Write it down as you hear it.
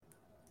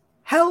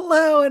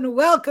Hello and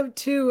welcome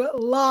to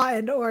Law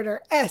and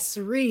Order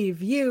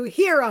SVU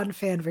here on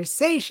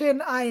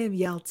Fanversation. I am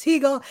Yel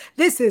Teagle.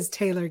 This is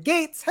Taylor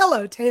Gates.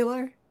 Hello,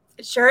 Taylor.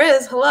 It sure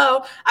is.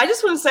 Hello. I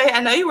just want to say,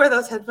 I know you wear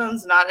those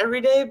headphones not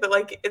every day, but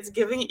like it's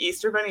giving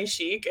Easter Bunny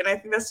chic, and I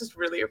think that's just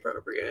really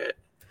appropriate.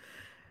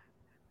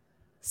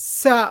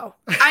 So,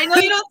 I know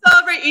you don't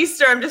celebrate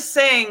Easter. I'm just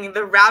saying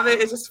the rabbit,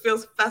 it just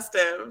feels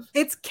festive.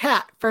 it's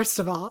cat, first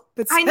of all.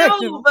 But I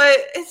know, but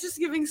it's just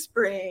giving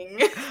spring.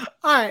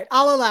 All right,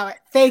 I'll allow it.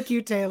 Thank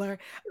you, Taylor.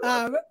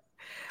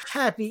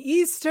 Happy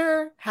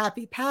Easter,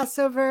 happy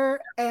Passover,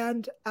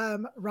 and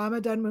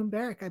Ramadan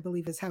Mubarak, I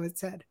believe is how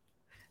it's said.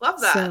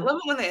 Love that. So,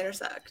 love it when they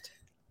intersect.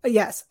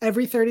 Yes,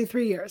 every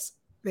 33 years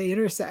they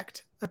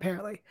intersect,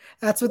 apparently.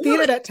 That's what the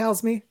internet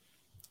tells me.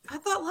 I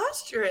thought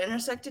last year it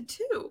intersected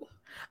too.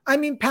 I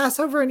mean,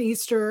 Passover and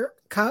Easter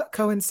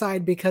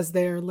coincide because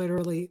they're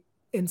literally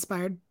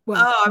inspired.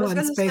 Well,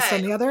 one's based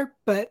on the other,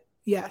 but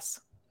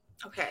yes.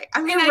 Okay.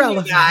 I mean,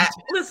 irrelevant. I knew that.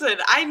 Listen,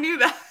 I knew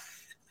that.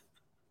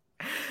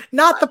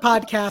 Not the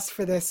podcast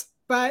for this,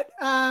 but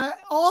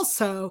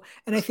also,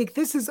 and I think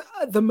this is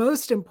the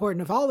most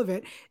important of all of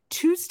it,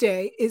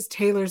 Tuesday is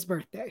Taylor's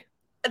birthday.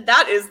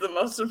 That is the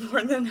most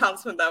important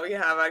announcement that we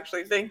have,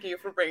 actually. Thank you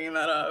for bringing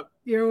that up.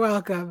 You're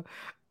welcome.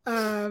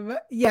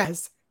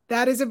 Yes,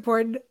 that is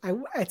important.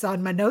 It's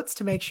on my notes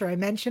to make sure I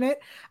mention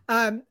it.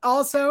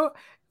 Also,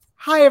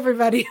 hi,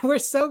 everybody. We're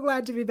so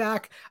glad to be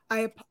back.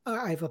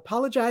 I've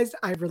apologized.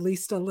 I've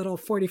released a little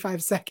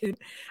 45-second.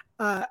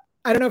 I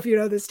don't know if you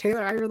know this,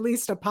 Taylor. I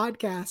released a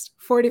podcast,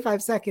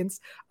 45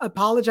 seconds,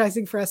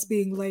 apologizing for us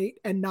being late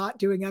and not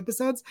doing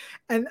episodes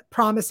and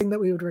promising that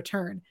we would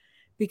return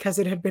because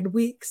it had been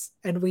weeks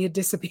and we had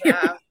disappeared.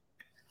 Yeah.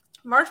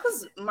 March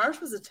was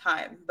a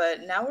time,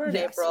 but now we're in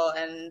April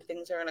and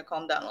things are going to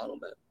calm down a little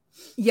bit.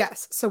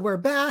 Yes. So we're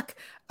back.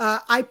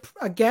 I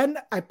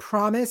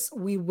promise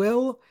we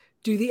will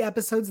do the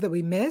episodes that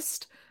we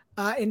missed.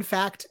 In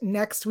fact,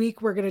 next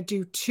week we're going to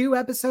do 2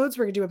 episodes.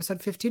 We're going to do episode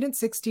 15 and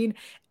 16.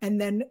 And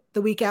then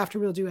the week after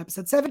we'll do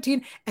episode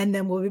 17. And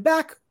then we'll be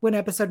back when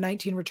episode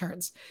 19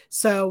 returns.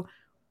 So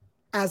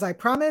as I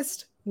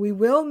promised, we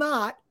will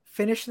not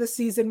finish the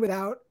season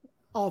without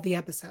all the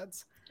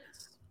episodes.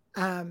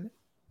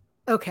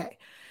 Okay.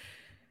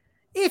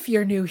 If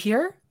you're new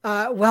here,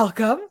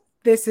 welcome.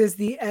 This is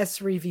the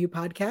SVU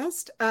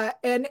podcast,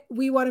 and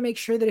we want to make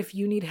sure that if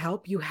you need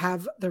help, you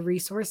have the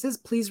resources.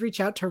 Please reach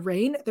out to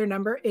RAIN. Their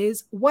number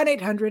is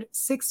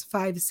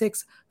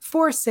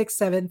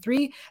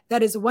 1-800-656-4673.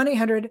 That is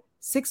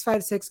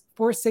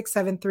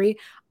 1-800-656-4673.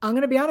 I'm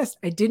going to be honest,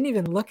 I didn't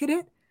even look at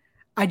it.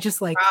 I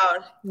just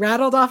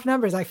rattled off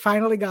numbers. I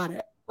finally got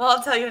it. Well,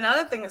 I'll tell you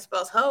another thing that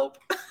spells hope.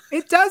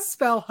 It does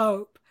spell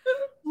hope.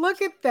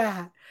 Look at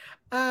that.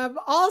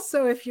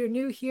 Also, if you're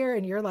new here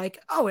and you're like,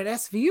 oh, an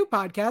SVU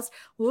podcast,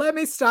 let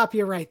me stop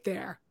you right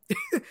there.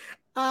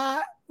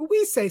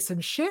 We say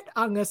some shit.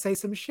 I'm going to say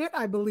some shit.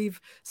 I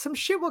believe some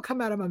shit will come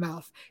out of my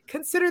mouth.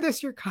 Consider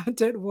this your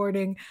content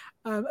warning,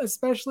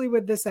 especially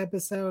with this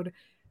episode.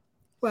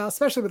 Well,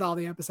 especially with all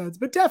the episodes,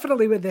 but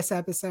definitely with this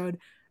episode.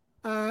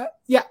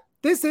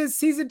 This is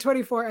season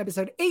 24,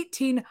 episode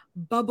 18,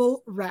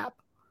 Bubble Wrap.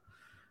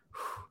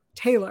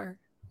 Taylor,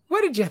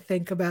 what did you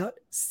think about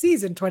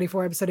season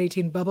 24, episode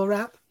 18, Bubble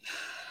Wrap?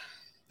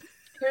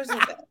 Here's the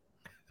thing.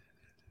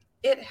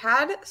 It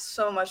had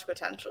so much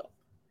potential.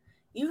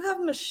 You have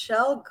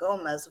Michelle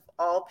Gomez, of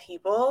all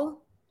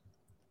people,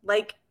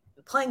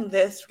 playing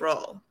this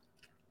role.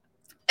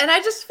 And I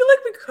just feel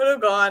like we could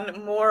have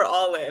gone more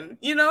all in.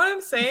 You know what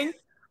I'm saying?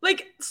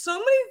 So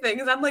many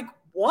things. I'm like,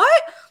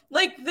 what?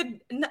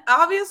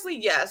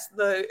 Obviously, yes,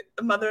 the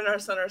mother and our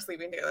son are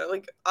sleeping together.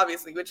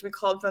 Obviously, which we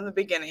called from the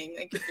beginning.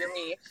 If you're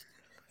me.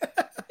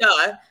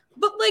 Duh.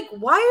 But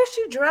why is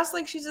she dressed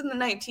like she's in the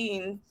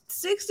 1960s?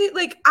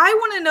 I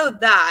want to know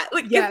that.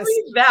 Yes.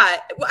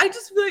 That. I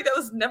just feel like that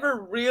was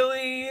never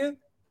really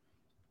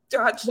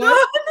touched on.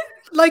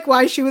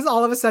 Why she was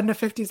all of a sudden a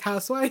 50s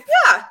housewife?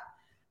 Yeah.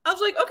 I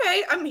was like,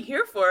 okay, I'm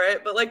here for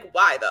it, but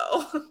why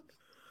though?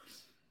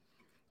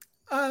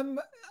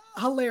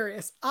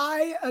 Hilarious.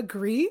 I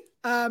agree.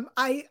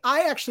 I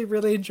actually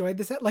really enjoyed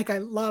this. I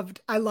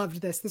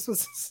loved this. This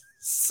was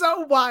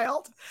so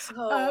wild.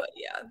 Oh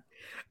yeah.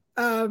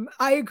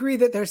 I agree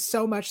that there's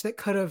so much that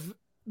could have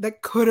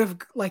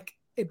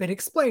been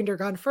explained or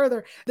gone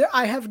further.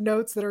 I have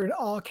notes that are in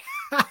all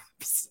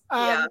caps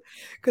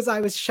because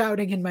I was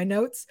shouting in my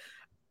notes.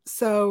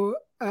 So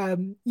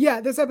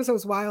this episode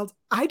was wild.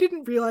 I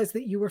didn't realize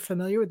that you were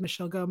familiar with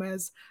Michelle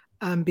Gomez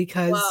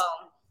because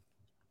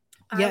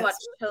I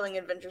watched Chilling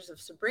Adventures of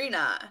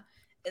Sabrina.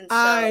 And so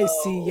I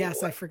see.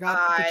 Yes, I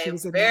forgot that she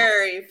was in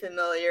very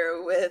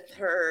familiar with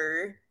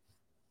her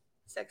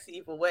sexy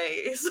evil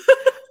ways.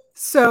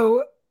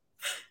 So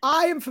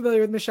I am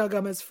familiar with Michelle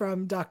Gomez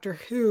from Doctor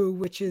Who,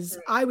 which is,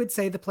 I would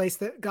say, the place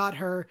that got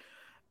her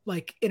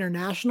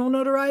international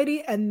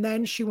notoriety. And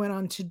then she went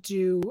on to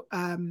do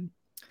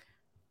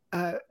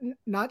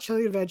not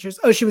Chilling Adventures.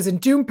 Oh, she was in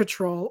Doom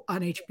Patrol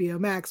on HBO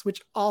Max,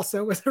 which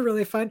also was a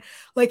really fun,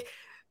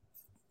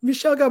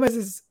 Michelle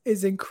Gomez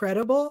is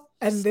incredible,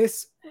 and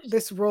this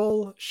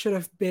role should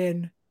have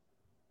been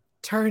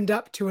turned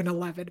up to an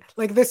 11.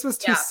 Like this was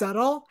too Yeah,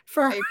 subtle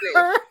for I agree.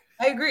 her.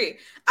 I agree.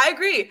 I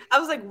agree. I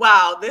was like,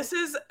 wow, this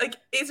is like,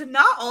 it's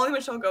not only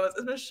Michelle Gomez,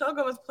 it's Michelle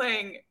Gomez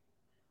playing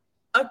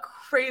a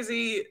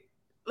crazy,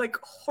 like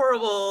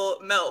horrible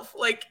MILF.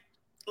 Like,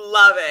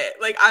 love it.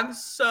 Like,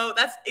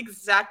 that's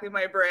exactly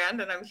my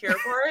brand and I'm here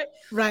for it.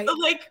 Right. But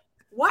like,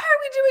 why are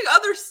we doing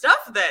other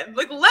stuff then?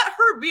 Like, let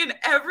her be in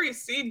every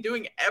scene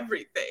doing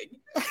everything.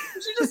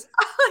 She just,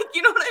 like,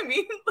 you know what I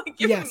mean? Like,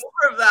 give me Yes.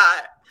 more of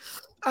that.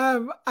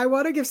 I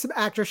want to give some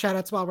actor shout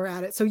outs while we're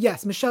at it. So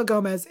yes, Michelle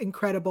Gomez,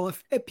 incredible.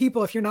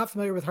 If you're not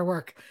familiar with her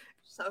work,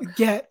 So good.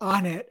 get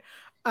on it.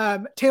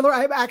 Taylor,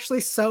 I'm actually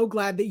so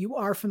glad that you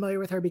are familiar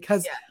with her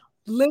because Yeah.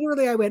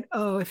 literally I went,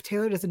 oh, if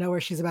Taylor doesn't know where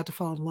she's about to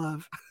fall in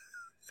love.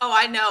 Oh,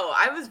 I know.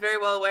 I was very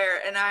well aware,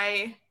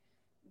 and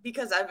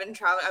because I've been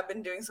traveling, I've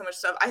been doing so much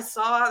stuff. I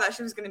saw that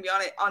she was going to be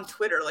on it on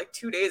Twitter like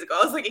 2 days ago.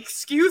 I was like,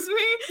 "Excuse me."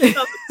 I was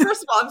like,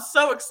 first of all, I'm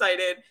so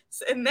excited,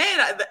 and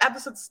then the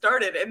episode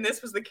started, and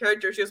this was the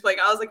character she was playing.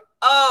 I was like,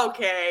 oh,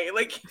 "Okay,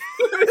 like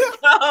here we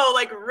go,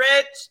 like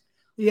rich,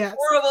 Yes.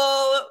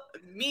 horrible,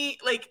 me.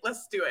 Like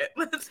let's do it.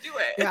 Let's do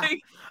it."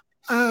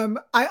 Yeah.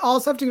 I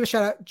also have to give a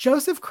shout out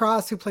Joseph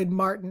Cross, who played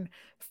Martin.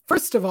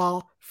 First of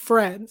all,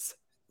 Friends,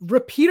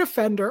 repeat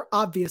offender,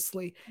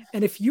 obviously.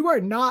 And if you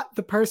are not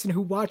the person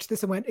who watched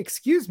this and went,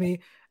 "Excuse me,"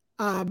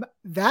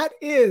 that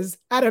is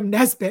Adam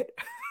Nesbitt.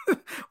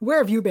 Where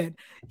have you been?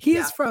 He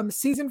Yeah. is from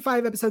season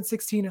 5, episode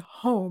 16,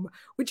 Home,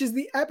 which is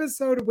the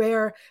episode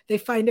where they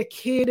find a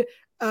kid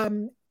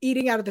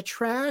eating out of the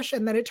trash.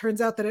 And then it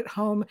turns out that at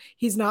home,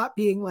 he's not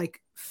being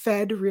like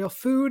fed real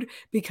food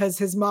because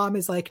his mom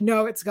is like,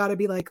 no, it's got to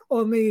be like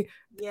only,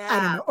 I don't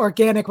Yeah. know,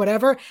 organic,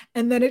 whatever.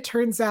 And then it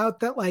turns out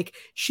that like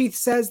she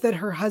says that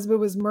her husband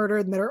was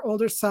murdered and that her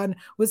older son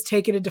was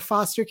taken into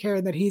foster care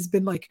and that he's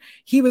been like,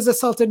 he was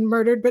assaulted and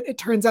murdered, but it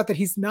turns out that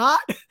he's not.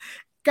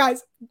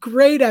 Guys,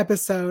 great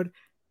episode.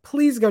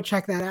 Please go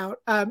check that out.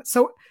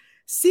 So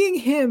seeing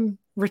him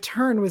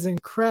return was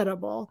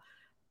incredible.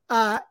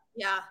 Yeah.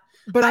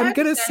 But I I'm have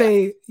to gonna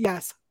say, say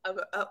yes.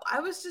 I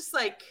was just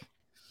like,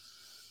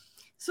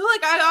 so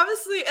like I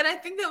obviously, and I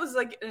think that was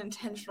like an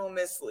intentional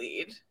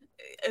mislead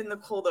in the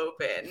cold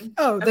open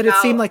Oh, that it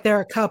seemed about, like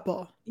they're a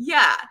couple.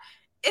 yeah.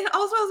 And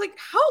also I was like,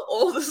 how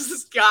old is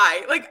this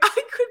guy? Like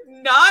I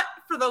could not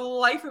for the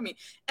life of me.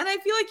 And I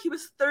feel like he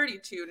was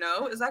 32,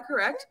 no? Is that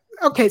correct?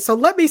 Okay, so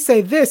let me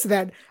say this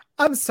then.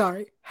 I'm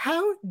sorry.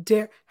 How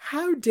dare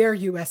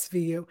you,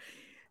 SVU,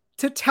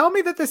 to tell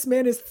me that this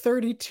man is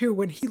 32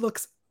 when he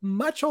looks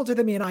much older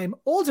than me and I am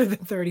older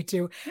than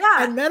 32.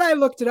 Yeah. And then I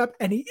looked it up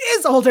and he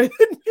is older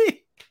than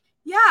me.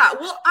 Yeah.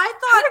 Well, I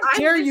How thought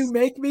dare you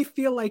make me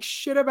feel like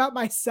shit about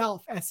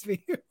myself,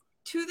 SVU?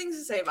 two things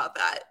to say about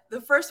that.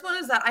 The first one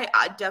is that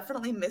I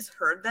definitely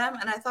misheard them,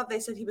 and I thought they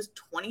said he was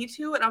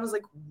 22, and I was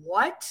like,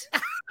 what?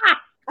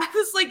 I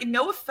was like,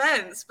 no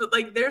offense, but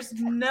like, there's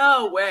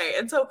no way.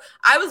 And so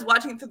I was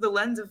watching through the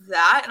lens of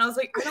that, and I was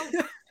like, I don't.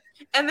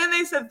 And then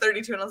they said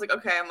 32, and I was like,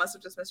 okay, I must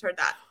have just misheard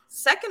that.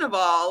 Second of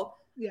all,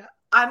 Yeah.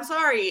 I'm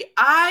sorry.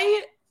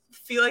 I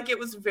feel like it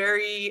was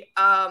very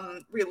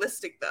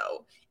realistic,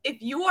 though.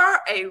 If you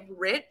are a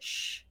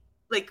rich,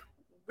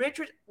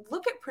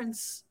 look at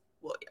Prince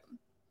William.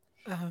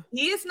 Uh-huh.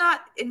 He is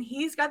not, and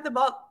he's got the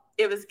ball.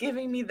 It was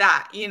giving me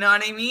that, you know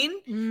what I mean?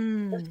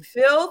 The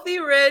filthy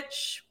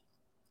rich,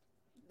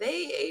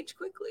 they age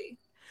quickly.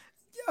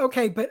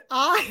 Okay, but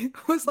I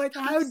was like,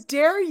 how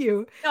dare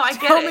you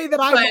tell me that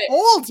I'm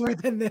older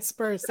than this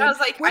person? I was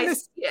like, when I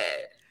see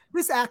it.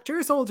 This actor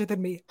is older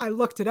than me. I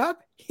looked it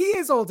up. He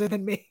is older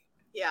than me.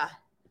 Yeah.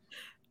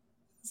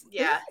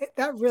 Yeah.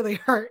 That really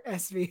hurt,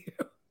 SVU.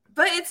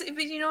 But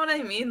you know what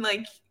I mean?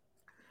 Like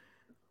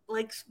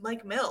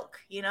milk,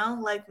 you know,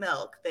 like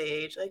milk. They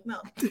age like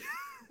milk.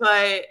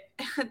 But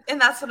and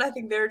that's what I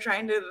think they were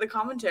trying to the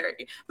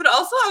commentary. But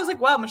also I was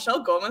like, wow,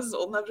 Michelle Gomez is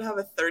old enough to have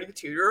a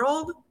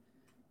 32-year-old.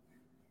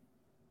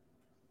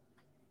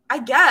 I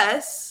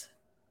guess.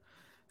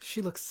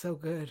 She looks so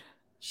good.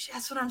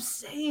 That's what I'm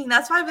saying.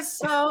 That's why I was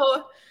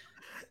so.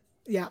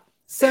 Yeah.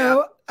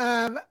 So we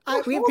have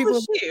people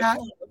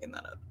looking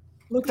that up.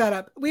 Look that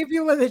up. We have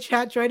people in the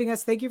chat joining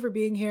us. Thank you for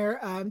being here.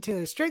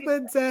 Taylor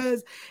Strickland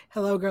says,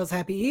 hello, girls.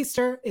 Happy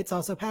Easter. It's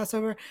also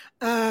Passover.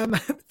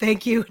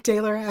 Thank you,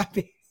 Taylor.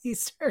 Happy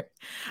Easter.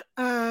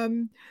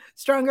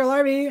 Strong Girl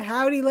Army.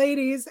 Howdy,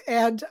 ladies.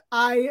 And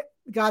I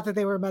got that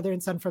they were mother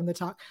and son from the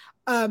talk.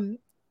 I'm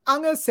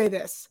going to say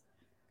this.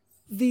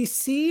 The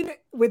scene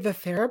with the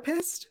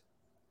therapist,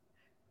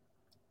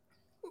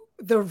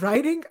 the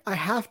writing, I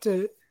have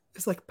to,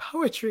 it's like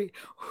poetry.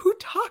 Who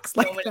talks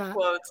like that?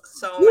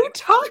 Who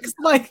talks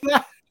like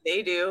that?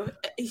 They do.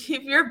 If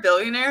you're a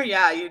billionaire,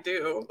 yeah, you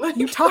do.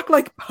 You talk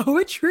like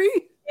poetry?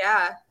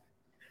 Yeah.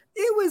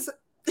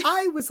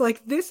 I was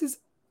like, this is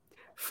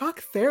fuck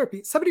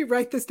therapy. Somebody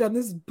write this down.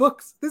 This is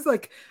books. This is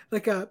like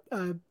a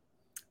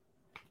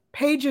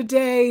page a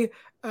day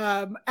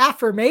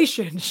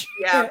affirmation shit.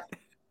 Yeah.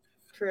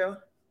 True.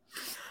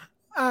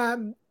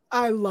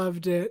 I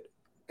loved it.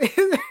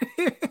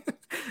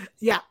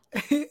 Yeah.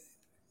 That's what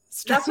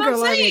Stronger I'm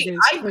alarm saying.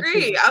 agents I for true.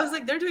 agree. I was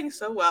like, they're doing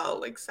so well,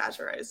 like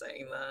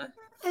satirizing the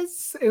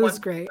It was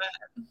 1%. great.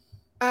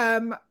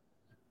 Um,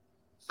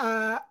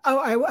 I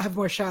have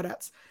more shout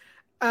outs.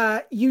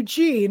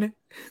 Eugene,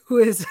 who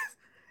is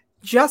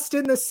just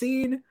in the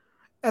scene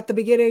at the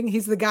beginning,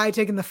 he's the guy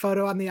taking the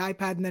photo on the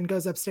iPad and then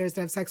goes upstairs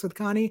to have sex with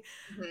Connie.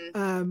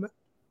 Mm-hmm. Um,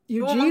 Who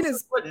Eugene amongst is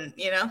us wouldn't,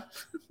 you know?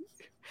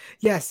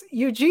 yes,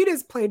 Eugene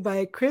is played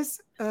by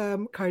Chris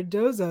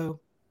Cardozo,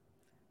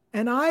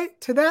 and I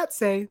to that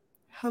say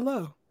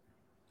hello.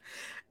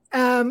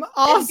 And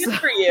Also, good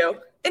for you.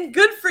 And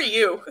good for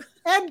you.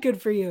 and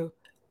good for you,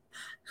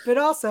 but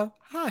also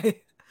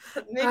hi.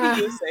 Maybe Uh,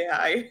 you say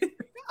hi.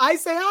 I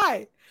say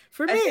hi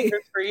for I say me.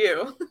 good for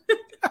you.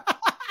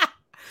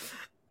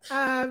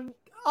 um,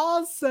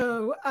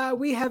 Also,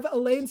 we have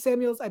Elaine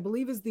Samuels, I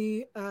believe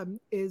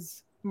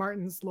is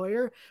Martin's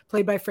lawyer,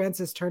 played by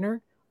Frances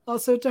Turner.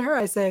 Also, to her,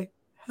 I say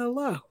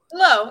hello.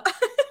 Hello.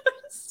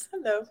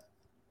 Hello.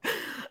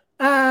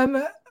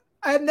 Um,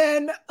 and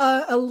then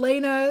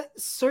Elena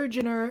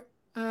Surgener,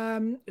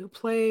 who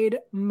played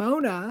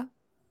Mona.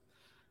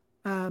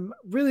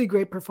 Really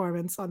great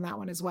performance on that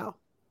one as well.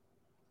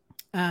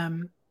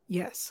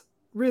 Yes,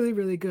 really,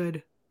 really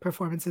good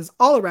performances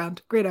all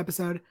around. Great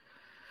episode.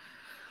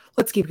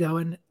 Let's keep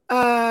going.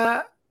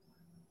 The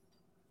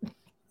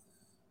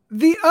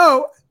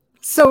oh,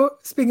 so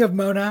speaking of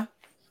Mona,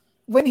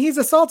 when he's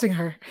assaulting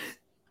her,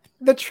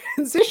 the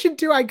transition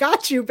to "I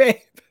got you, babe,"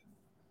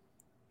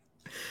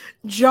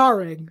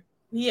 jarring,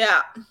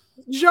 Yeah.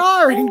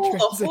 jarring The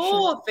transition.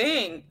 whole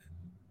thing.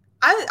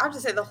 I have to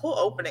say, the whole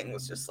opening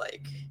was just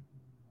like,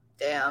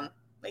 damn.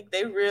 Like,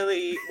 they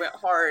really went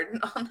hard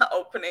on the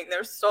opening.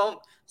 There's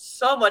so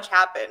much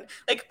happened.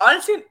 Like,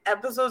 honestly, an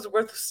episode's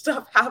worth of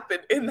stuff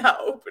happened in that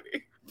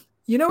opening.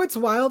 You know what's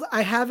wild?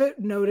 I have it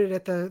noted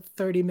at the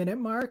 30-minute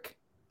mark.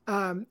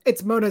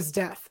 It's Mona's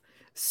death.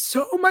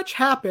 So much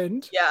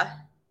happened Yeah.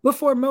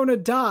 before Mona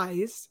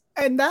dies,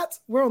 and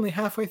we're only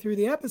halfway through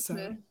the episode.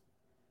 Mm-hmm.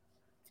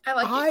 I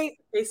like it. I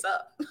Face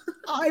up.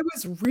 I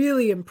was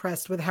really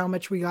impressed with how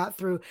much we got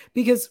through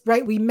because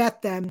right, we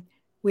met them,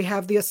 we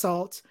have the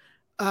assault.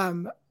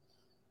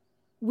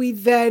 We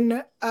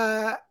then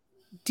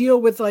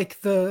deal with like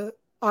the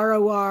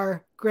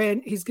ROR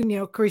grand. He's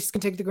gonna, Carice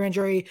can take the grand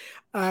jury.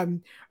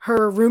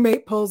 Her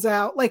roommate pulls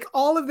out. Like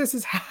all of this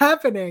is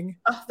happening.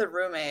 Oh, the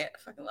roommate. I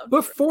fucking love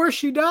before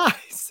she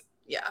dies.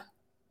 Yeah.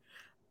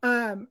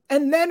 And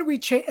then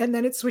and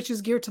then it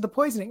switches gear to the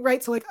poisoning,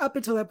 right? So like up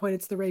until that point,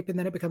 it's the rape, and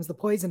then it becomes the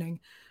poisoning.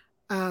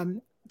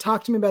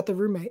 Talk to me about the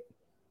roommate.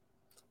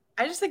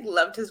 I just like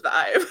loved his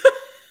vibe.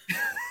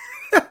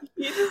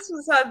 He just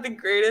had the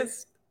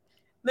greatest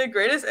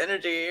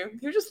energy.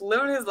 He was just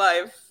living his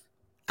life.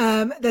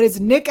 That is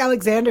Nick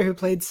Alexander, who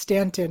played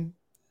Stanton.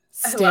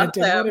 I love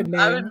Stanton, what a him.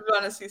 I would name.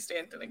 want to see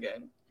Stanton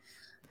again.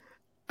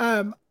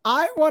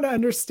 I want to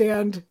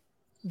understand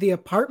the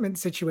apartment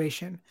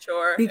situation.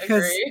 Sure,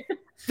 Because agree.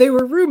 they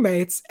were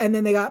roommates and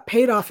then they got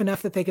paid off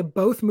enough that they could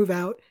both move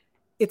out.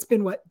 It's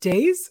been what,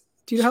 days?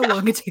 Do you know how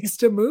long it takes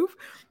to move?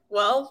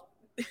 Well,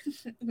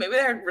 maybe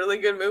they're really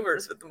good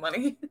movers with the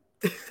money.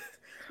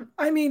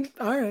 I mean,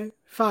 all right,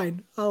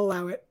 fine. I'll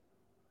allow it.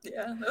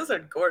 Yeah, that was a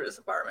gorgeous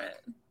apartment.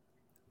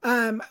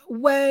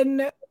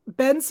 When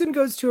Benson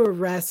goes to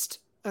arrest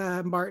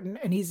Martin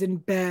and he's in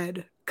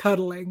bed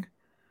cuddling,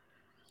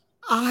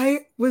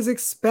 I was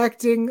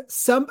expecting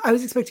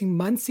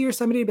Muncie or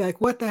somebody to be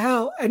like, "What the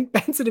hell?" and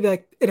Benson to be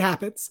like, "It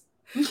happens,"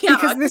 Yeah,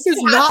 because this is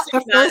not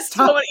the first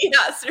time.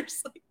 Yeah,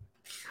 seriously.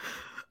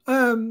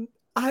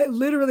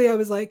 I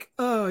was like,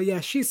 "Oh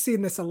yeah, she's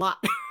seen this a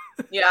lot."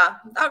 Yeah,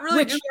 that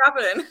really do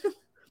happen.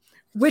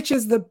 Which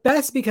is the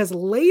best because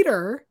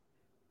later,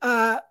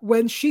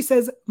 when she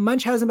says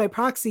Munchausen by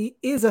proxy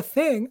is a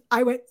thing,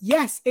 I went,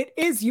 "Yes, it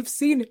is. You've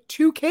seen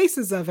 2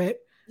 cases of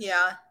it.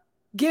 Yeah,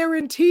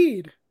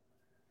 guaranteed."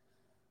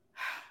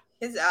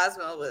 His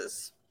asthma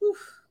was,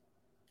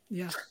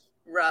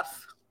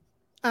 rough.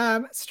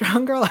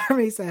 Strong Girl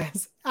Army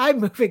says, "I'm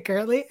moving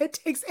currently. It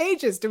takes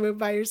ages to move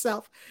by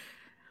yourself."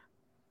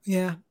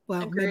 Yeah,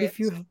 well, Agreed. Maybe if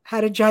you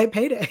had a giant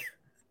payday.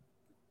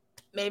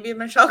 Maybe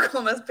Michelle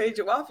Gomez paid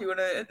you off, you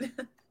wouldn't.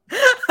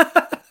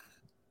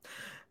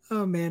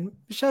 Oh man,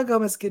 Michelle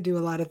Gomez could do a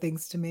lot of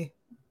things to me.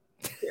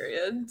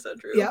 Period. So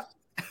true. Yeah,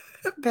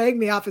 paying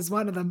me off is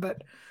one of them,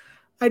 but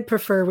I'd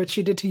prefer what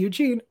she did to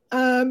Eugene.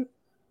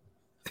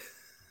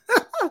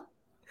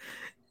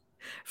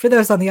 For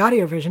those on the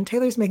audio version,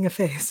 Taylor's making a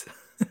face.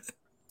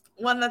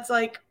 One that's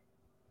like,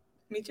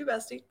 me too,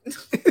 bestie.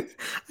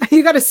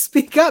 You got to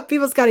speak up.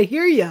 People's got to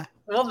hear you.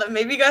 Well, then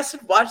maybe you guys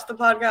should watch the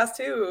podcast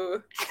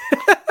too.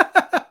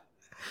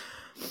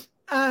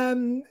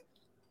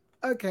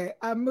 Okay,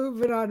 I'm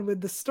moving on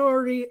with the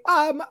story.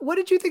 What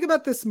did you think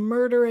about this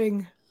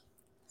murdering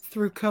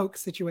through coke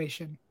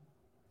situation?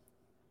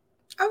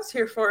 I was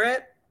here for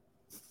it.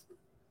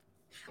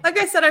 Like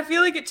I said, I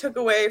feel like it took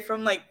away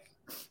from like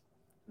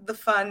the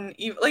fun.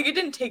 Like it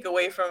didn't take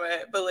away from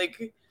it, but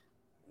like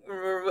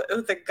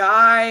with the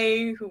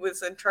guy who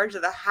was in charge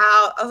of the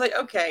house. I was like,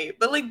 okay,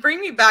 but like bring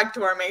me back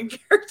to our main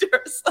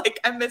characters. Like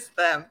I miss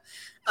them.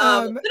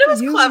 But it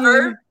was You mean,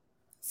 clever.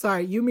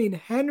 sorry, you mean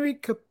Henry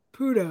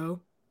Caputo,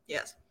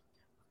 Yes.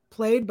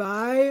 played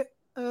by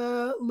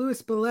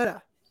Louis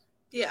Belletta.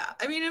 Yeah.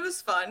 I mean, it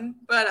was fun,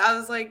 but I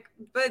was like,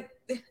 but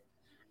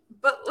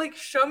like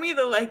show me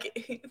the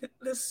like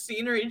the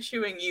scenery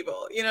chewing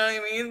evil. You know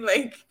what I mean?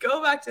 Like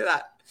go back to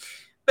that.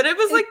 But it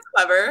was It, like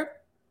clever.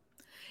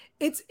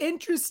 it's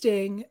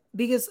interesting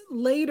because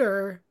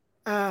later,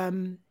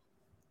 um,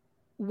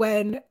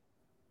 when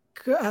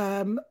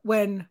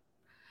when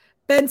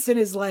Benson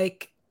is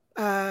like,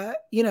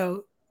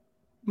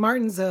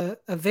 Martin's a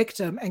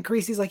victim, and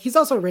Carisi's like, he's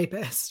also a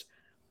rapist.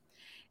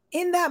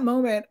 In that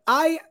moment,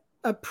 I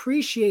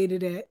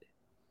appreciated it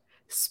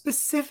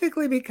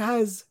specifically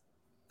because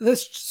the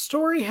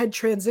story had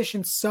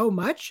transitioned so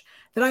much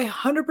that I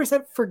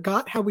 100%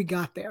 forgot how we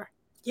got there.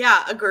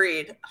 Yeah,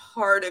 agreed.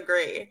 Hard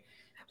agree.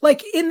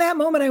 Like in that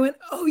moment, I went,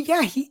 "Oh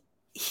yeah,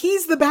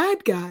 he's the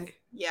bad guy.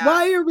 Yeah.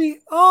 Why are we?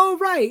 Oh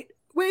right,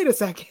 wait a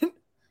second."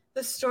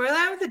 The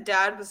storyline with the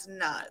dad was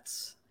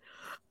nuts.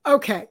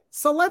 Okay,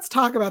 so let's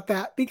talk about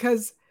that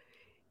because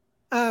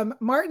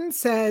Martin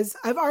says,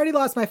 "I've already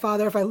lost my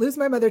father. If I lose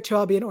my mother too,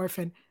 I'll be an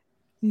orphan."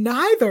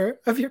 Neither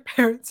of your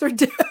parents are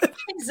dead.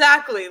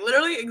 Exactly.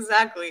 Literally,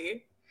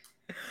 exactly.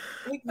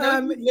 Like, no,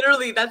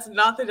 literally, that's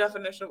not the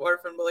definition of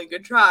orphan, but like,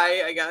 good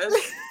try, I guess.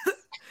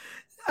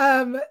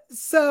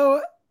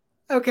 So,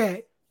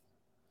 okay.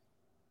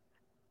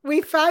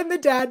 We find the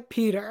dad,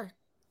 Peter.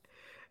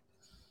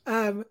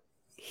 Um,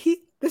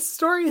 this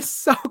story is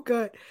so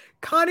good.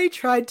 Connie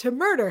tried to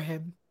murder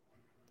him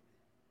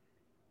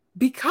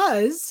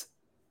because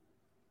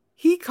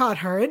he caught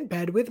her in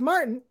bed with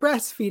Martin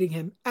breastfeeding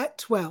him at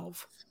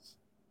 12.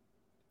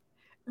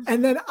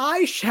 And then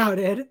I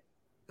shouted,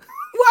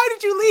 "Why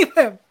did you leave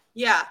him?"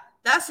 Yeah,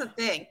 that's the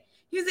thing.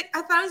 He was like,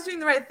 I thought I was doing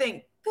the right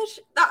thing. Bitch,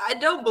 I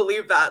don't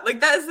believe that. Like,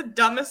 that is the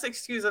dumbest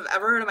excuse I've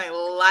ever heard in my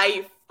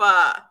life.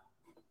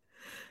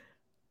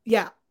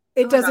 Yeah,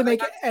 it Oh my God, doesn't that make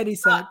guy any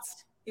sucked.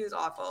 sense. He was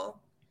awful.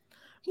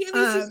 He at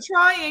least is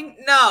trying.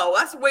 No,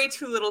 that's way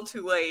too little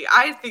too late.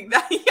 I think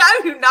that I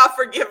do not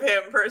forgive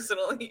him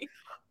personally.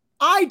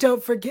 I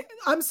don't forget.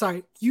 I'm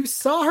sorry. You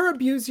saw her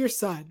abuse your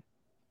son.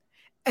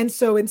 And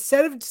so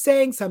instead of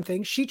saying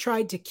something, she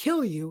tried to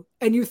kill you.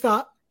 And you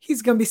thought,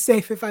 he's going to be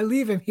safe if I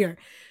leave him here.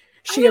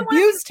 I She didn't want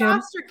him abused in him.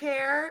 foster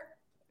care.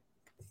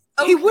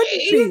 He wouldn't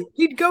Okay. be.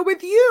 He'd go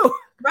with you.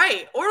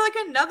 Right. Or like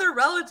another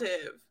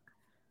relative.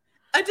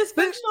 A But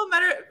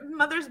dysfunctional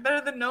mother's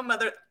better than no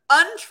mother.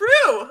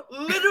 Untrue.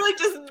 Literally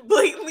just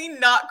blatantly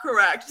not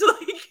correct.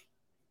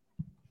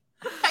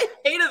 Like, I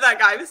hated that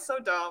guy. He was so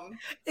dumb.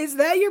 is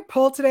that your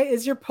poll today?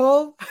 Is your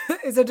poll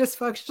is a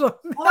dysfunctional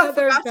Oh, I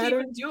mother forgot to better?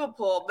 even do a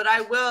poll, but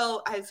I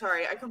will. I'm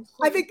sorry. I I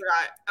completely think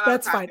forgot. I'm out of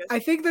that's fine. practice. I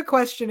think the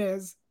question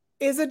is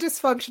a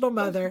dysfunctional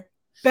mother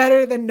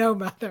better than no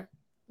mother?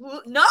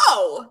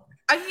 No.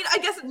 I mean, I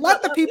guess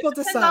Let the it people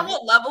depends on decide.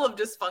 what level of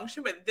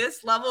dysfunction, but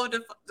this level of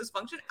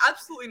dysfunction,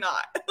 absolutely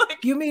not.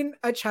 Like, You mean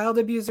a child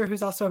abuser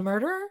who's also a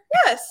murderer?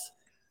 yes.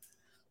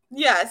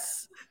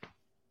 Yes.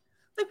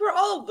 Like, we're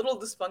all a little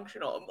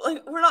dysfunctional.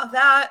 Like, we're not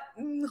that,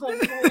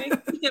 hopefully,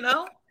 you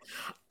know?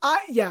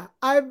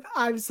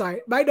 I'm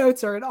sorry. My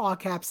notes are in all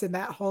caps in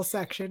that whole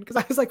section because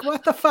I was like,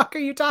 what the fuck are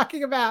you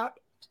talking about?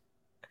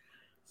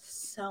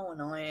 So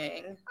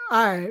annoying.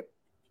 All right.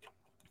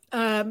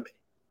 Um,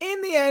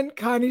 in the end,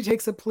 Connie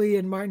takes a plea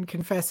and Martin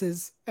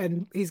confesses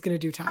and he's gonna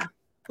do time.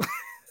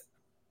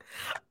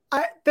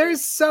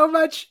 There's so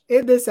much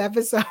in this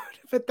episode,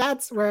 but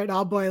that's where it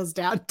all boils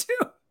down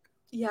to.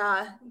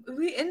 Yeah.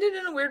 We ended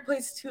in a weird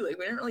place too. Like,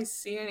 we didn't really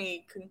see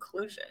any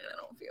conclusion, I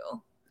don't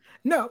feel.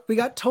 No, we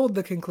got told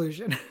the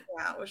conclusion.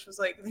 Yeah, which was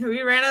like,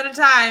 we ran out of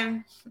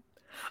time.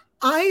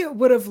 I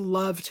would have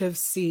loved to have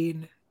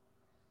seen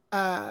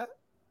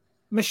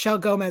Michelle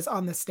Gomez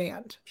on the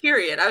stand.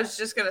 Period. I was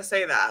just gonna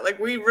say that. Like,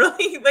 we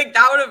really like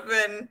that would have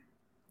been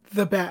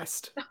The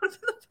best. that would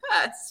have been the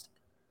best.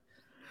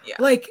 Yeah.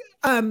 Like,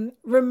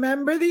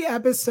 remember the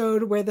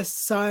episode where the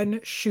son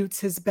shoots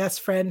his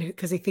best friend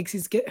because he thinks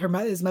his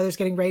mother's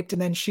getting raped,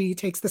 and then she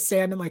takes the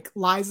stand and like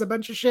lies a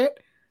bunch of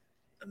shit.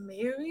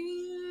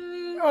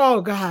 Maybe.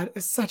 Oh God,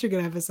 it's such a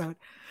good episode.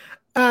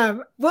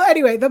 Well,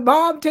 anyway, the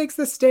mom takes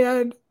the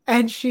stand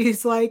and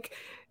she's like,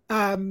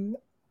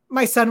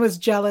 my son was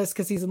jealous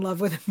because he's in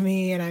love with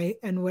me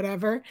and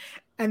whatever.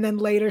 And then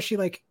later she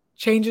like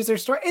changes her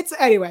story. It's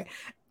anyway,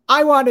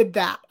 I wanted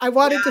that. I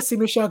wanted to see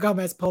Michelle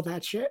Gomez pull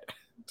that shit.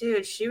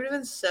 Dude, she would have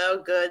been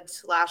so good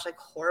 / like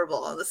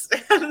horrible on the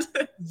stand.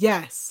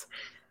 Yes.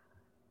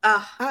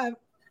 But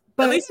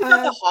at least you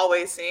got the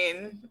hallway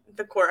scene,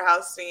 the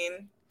courthouse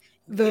scene.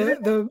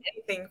 The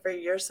anything for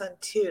your son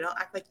too. Don't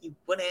act like you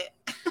wouldn't.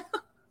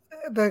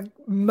 The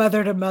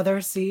mother to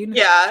mother scene.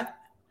 Yeah.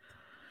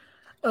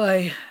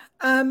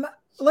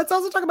 Let's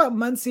also talk about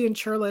Muncie and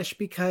Churlish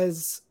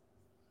because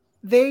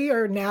they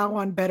are now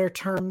on better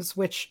terms,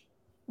 which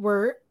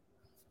we're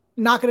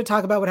not going to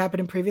talk about what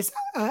happened in previous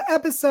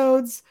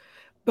episodes,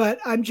 but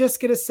I'm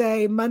just going to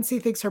say Muncie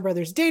thinks her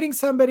brother's dating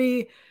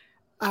somebody.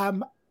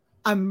 Um,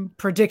 I'm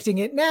predicting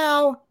it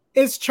now.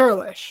 Is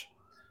churlish.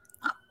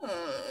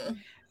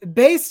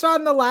 Based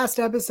on the last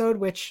episode,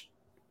 which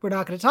we're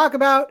not going to talk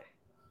about,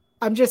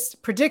 I'm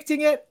just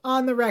predicting it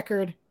on the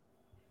record.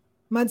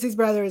 Muncie's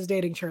brother is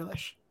dating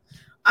churlish.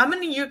 I'm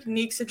in a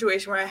unique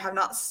situation where I have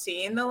not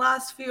seen the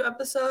last few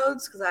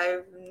episodes because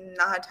I've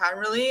not had time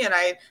really, and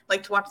I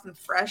like to watch them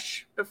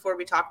fresh before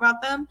we talk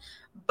about them.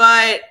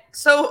 But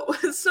so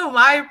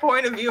my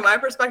point of view, my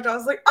perspective, I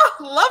was like, oh,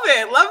 love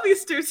it, love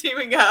these two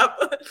teaming up,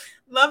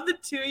 love the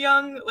two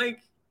young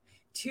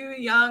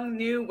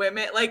new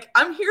women. Like,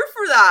 I'm here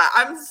for that.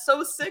 I'm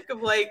so sick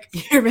of like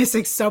you're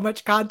missing so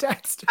much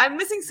context. I'm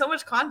missing so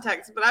much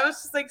context, but I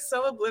was just like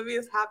so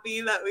oblivious,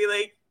 happy that we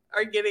like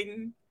are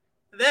getting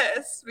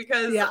this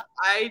because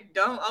I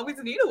don't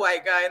always need a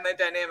white guy in the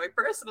dynamic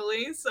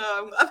personally, so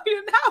I'm glad we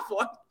didn't have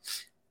one.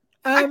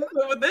 I can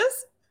live with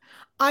this.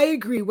 I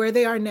agree. Where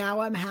they are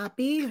now, I'm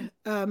happy.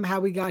 How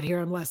we got here,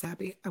 I'm less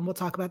happy, and we'll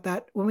talk about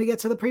that when we get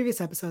to the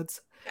previous episodes.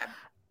 Yeah.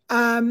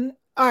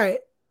 All right,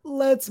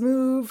 let's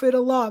move it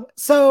along.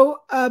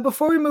 So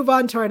before we move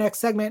on to our next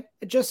segment,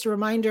 just a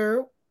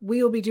reminder,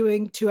 we will be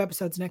doing 2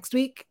 episodes next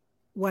week,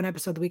 1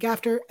 episode the week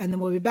after, and then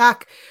we'll be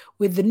back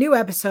with the new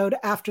episode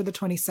after the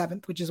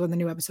 27th, which is when the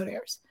new episode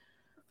airs.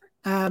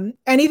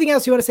 Anything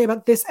else you want to say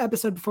about this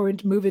episode before we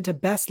move into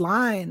best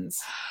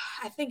lines?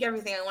 I think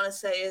everything I want to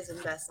say is in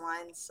best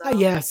lines. So.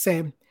 Yeah,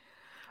 same.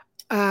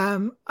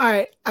 All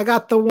right, I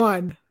got the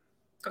one.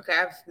 Okay, I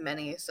have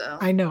many, so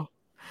I know.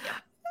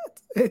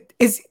 Yeah.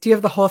 Do you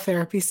have the whole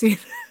therapy scene?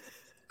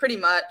 Pretty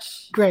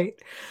much.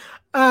 Great.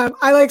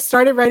 I like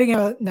started writing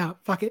out. No,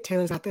 fuck it.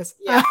 Taylor's got this.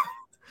 Yeah.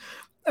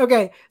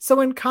 Okay, so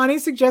when Connie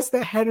suggests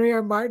that Henry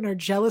or Martin are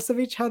jealous of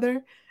each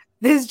other,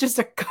 this is just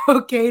a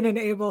cocaine and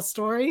Abel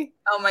story.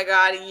 Oh my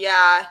god,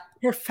 yeah.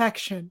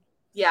 Perfection.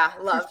 Yeah,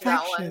 love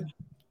that one.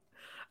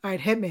 All right,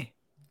 hit me.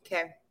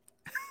 Okay.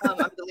 I'm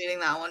deleting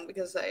that one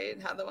because I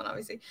didn't have that one,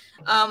 obviously.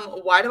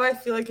 Why do I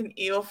feel like an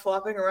eel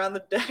flopping around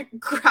the deck,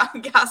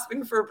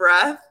 gasping for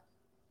breath?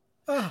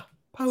 Oh,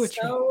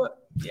 poetry.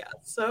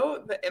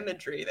 So the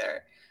imagery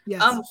there.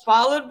 Yes.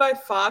 Followed by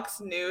Fox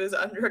News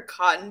under a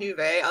cotton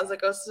duvet. I was like,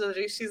 oh, so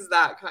she's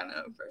that kind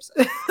of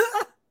person.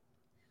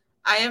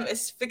 I am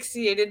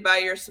asphyxiated by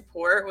your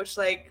support, which,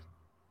 like,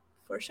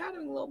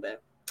 foreshadowing a little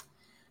bit.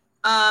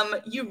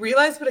 You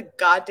realize what a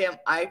goddamn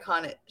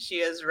icon she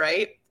is,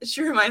 right?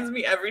 She reminds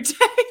me every day.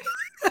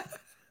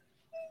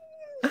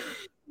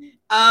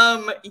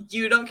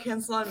 You don't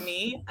cancel on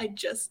me. I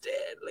just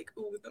did. Like,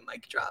 ooh, the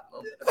mic drop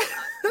moment of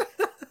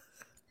that.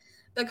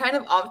 The kind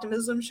of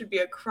optimism should be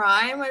a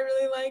crime. I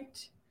really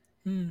liked.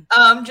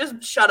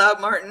 Just shut up,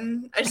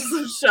 Martin. I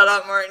just shut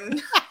up,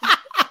 Martin.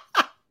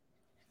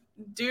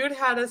 Dude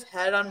had his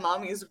head on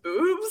mommy's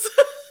boobs.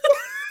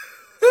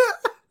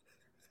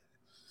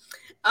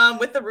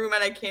 With the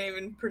roommate, I can't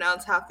even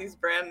pronounce half these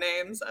brand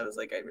names. I was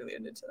like, I really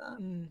into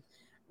that.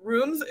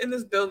 Rooms in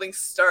this building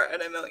start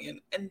at $1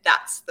 million, and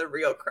that's the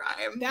real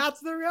crime.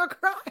 That's the real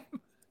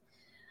crime.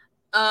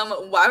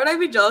 Why would I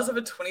be jealous of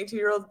a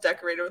 22-year-old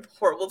decorator with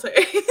horrible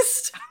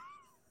taste?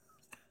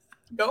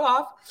 Go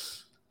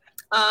off.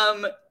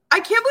 I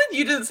can't believe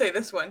you didn't say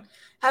this one.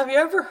 Have you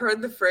ever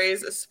heard the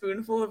phrase, a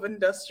spoonful of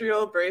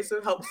industrial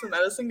abrasive helps the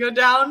medicine go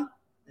down?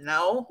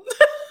 No.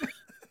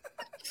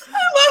 I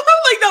love how,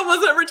 like, that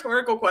wasn't a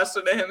rhetorical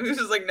question to him. He was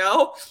just like,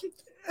 no.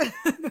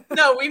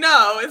 No, we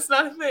know. It's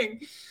not a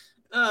thing.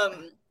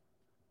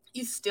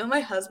 You steal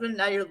my husband,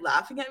 now you're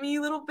laughing at me,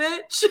 you little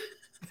bitch.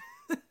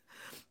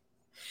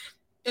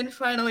 And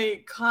finally,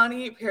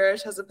 Connie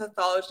Parrish has a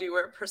pathology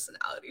where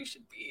personality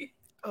should be.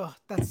 Oh,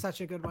 that's such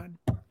a good one.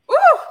 Woo!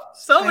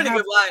 So many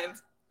good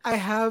lines. I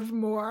have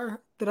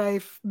more that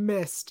I've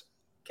missed.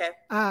 Okay.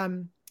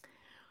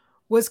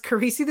 Was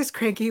Carisi this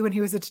cranky when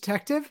he was a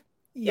detective?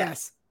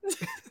 Yes.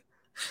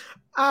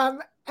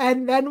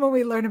 And then when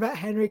we learn about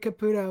Henry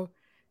Caputo,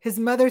 his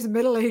mother's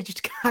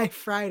middle-aged guy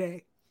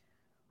Friday.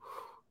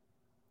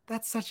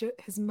 That's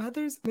his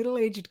mother's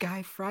middle-aged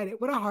guy Friday.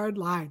 What a hard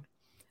line.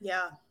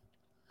 Yeah.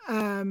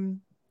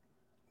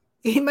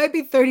 He might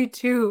be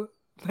 32,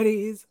 but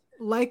he's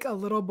like a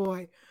little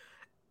boy.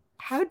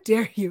 How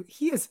dare you?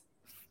 He is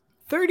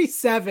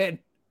 37.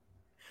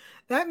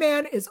 That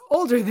man is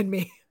older than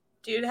me.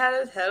 Dude had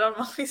his head on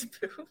mommy's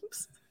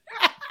boobs.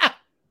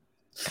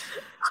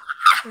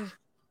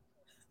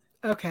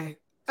 Okay.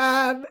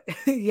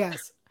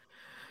 Yes.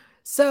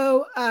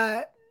 So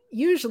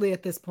usually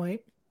at this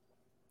point,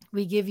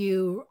 we give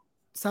you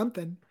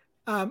something.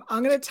 I'm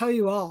going to tell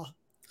you all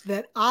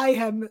that I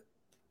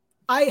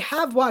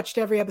have watched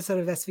every episode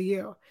of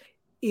SVU,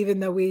 even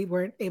though we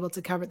weren't able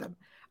to cover them.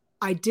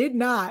 I did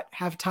not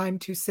have time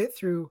to sit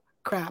through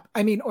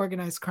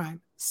organized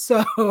crime.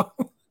 So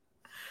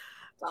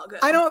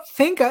I don't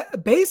think,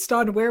 based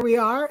on where we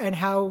are and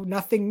how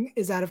nothing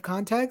is out of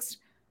context,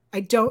 I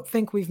don't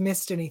think we've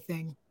missed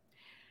anything.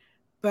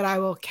 But I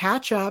will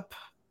catch up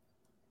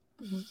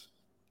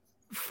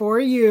for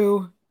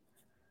you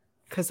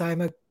because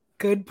I'm a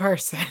good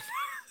person.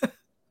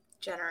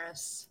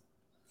 Generous.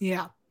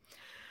 Yeah.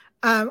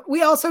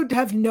 We also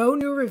have no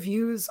new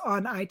reviews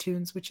on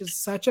iTunes, which is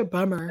such a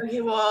bummer.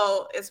 Okay,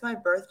 well, it's my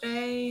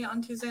birthday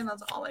on Tuesday, and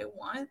that's all I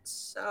want.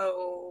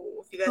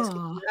 So if you guys could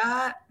Aw. do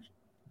that,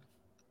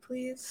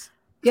 please.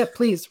 Yeah,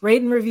 please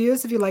rate and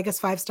reviews if you like us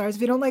 5 stars.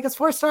 If you don't like us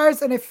 4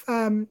 stars, and if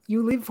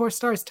you leave 4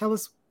 stars, tell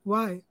us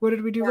why. What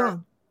did we do Yeah.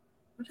 wrong?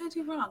 What did I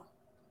do wrong?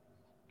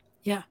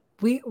 Yeah,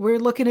 we're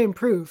looking to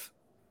improve.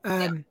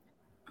 Yeah.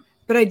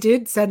 But I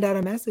did send out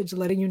a message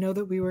letting you know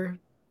that we were,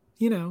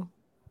 you know,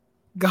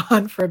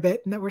 gone for a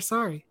bit and that we're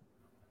sorry.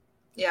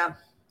 Yeah.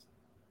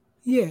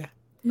 Yeah.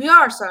 We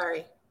are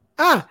sorry.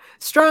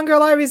 Strong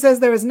Girl Army says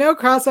there was no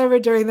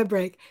crossover during the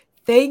break.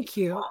 Thank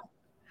you.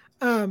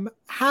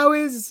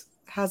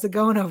 How's it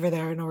going over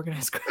there in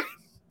organized crime?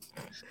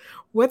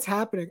 What's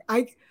happening?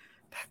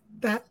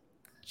 That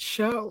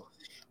show.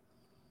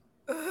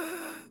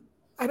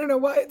 I don't know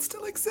why it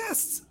still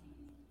exists.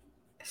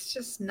 It's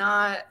just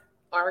not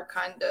our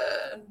kind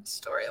of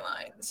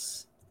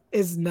storylines.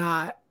 Is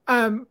not.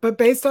 But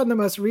based on the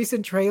most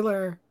recent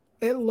trailer,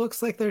 it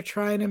looks like they're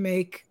trying to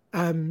make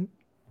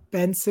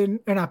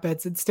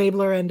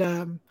Stabler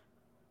and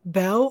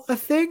Belle a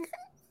thing.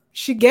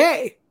 She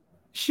gay.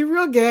 She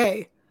real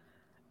gay.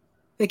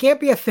 They can't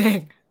be a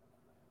thing.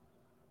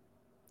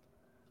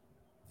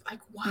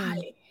 Like,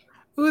 why?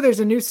 Ooh, there's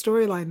a new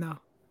storyline though.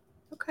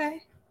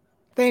 Okay.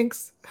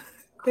 Thanks.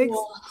 Cool. Thanks.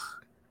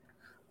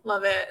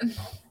 Love it.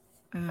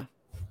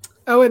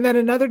 Oh, and then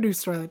another new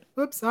storyline.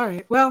 Oops, all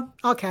right. Well,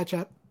 I'll catch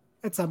up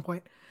at some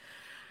point.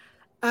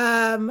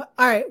 All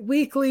right,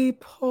 weekly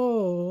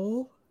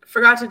poll.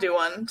 Forgot to do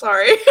one.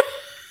 Sorry.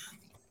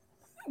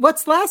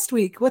 What's last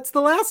week? What's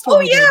the last one?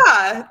 Oh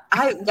yeah,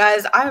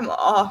 I'm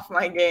off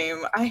my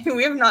game.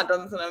 We have not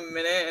done this in a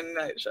minute in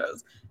night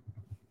shows.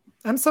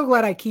 I'm so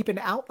glad I keep an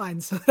outline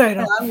so that I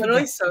don't. I'm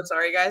literally so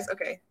sorry, guys.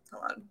 Okay,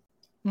 hold on.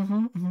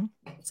 Mm-hmm.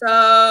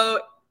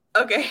 So,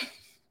 okay,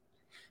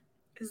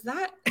 is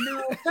that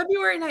no?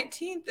 February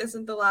 19th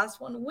isn't the last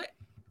one. What?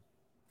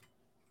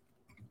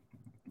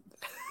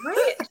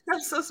 Right? I'm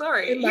so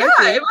sorry. It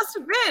must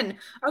have been.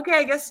 Okay,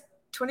 I guess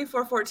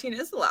 24-14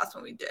 is the last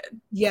one we did.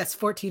 Yes,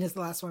 14 is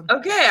the last one.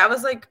 Okay, I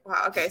was like,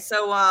 wow. Okay,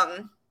 so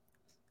oh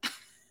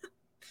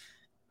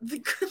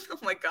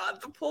my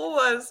god, the poll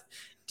was,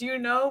 do you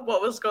know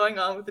what was going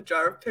on with the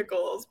jar of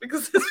pickles?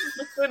 Because this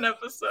was an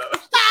episode.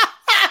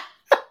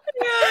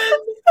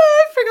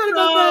 I forgot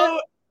about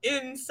that.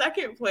 In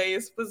second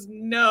place was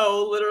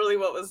no, literally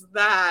what was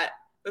that,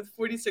 with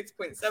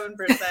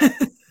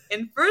 46.7%.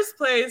 In first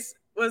place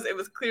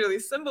was clearly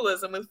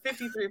symbolism with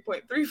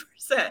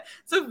 53.3%.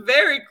 So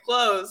very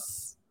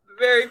close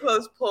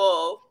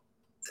poll.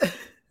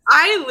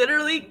 I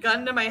literally,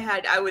 gun to my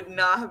head, I would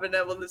not have been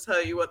able to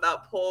tell you what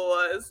that poll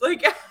was.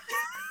 Like,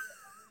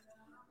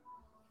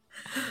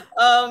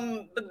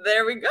 but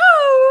there we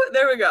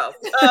go.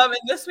 And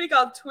this week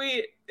I'll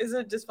tweet, is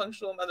a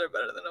dysfunctional mother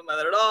better than no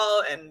mother at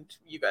all? And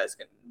you guys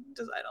can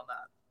decide on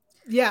that.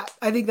 Yeah,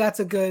 I think that's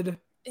a good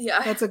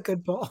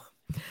poll.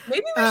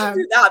 Maybe we should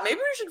do that. Maybe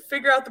we should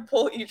figure out the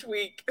poll each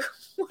week.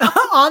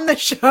 On the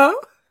show?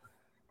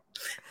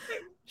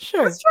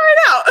 Sure. Let's try it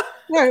out.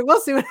 All right,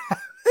 we'll see what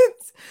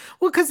happens.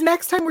 Well, because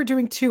next time we're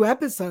doing 2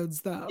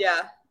 episodes, though.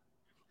 Yeah.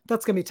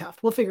 That's going to be tough.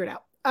 We'll figure it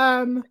out.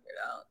 I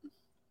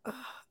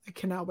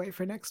cannot wait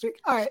for next week.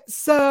 All right,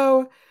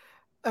 so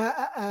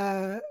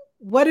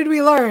what did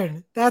we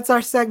learn? That's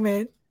our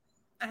segment.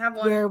 I have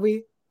one.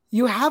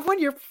 You have one?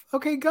 You're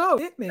okay, go.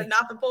 Hit me. But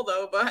not the poll,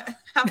 though, but I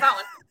have that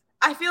one.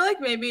 I feel like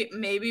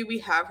maybe we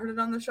have heard it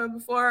on the show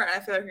before, and I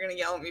feel like you're going to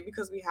yell at me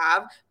because we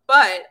have,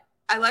 but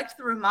I liked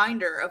the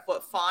reminder of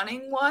what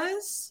fawning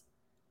was.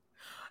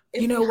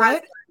 You know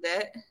what?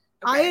 Okay.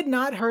 I had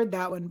not heard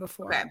that one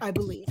before, I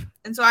believe.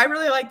 And so I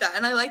really like that.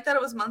 And I like that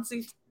it was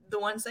Muncie the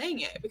one saying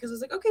it, because I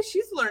was like, okay,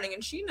 she's learning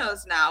and she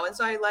knows now. And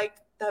so I like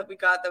that we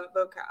got the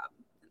vocab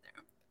in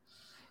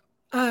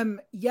there.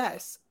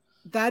 Yes,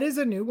 that is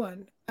a new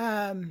one.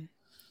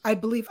 I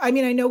believe, I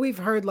know we've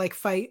heard like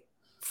fight,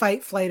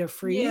 flight, or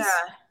freeze.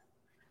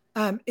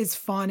 Yeah. Is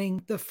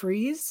fawning the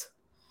freeze?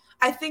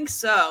 I think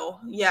so.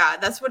 Yeah,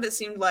 that's what it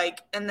seemed like.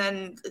 And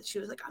then she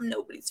was like, I'm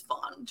nobody's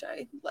fawn, which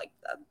I like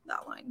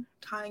that line.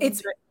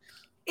 It's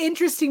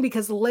interesting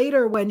because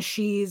later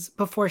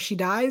before she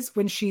dies,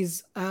 when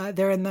she's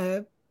they're in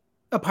the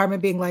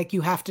apartment being like,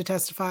 you have to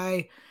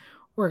testify,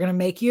 we're going to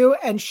make you.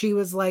 And she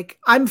was like,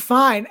 I'm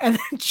fine. And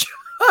then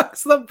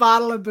chucks the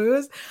bottle of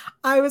booze.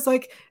 I was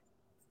like,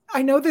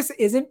 I know this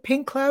isn't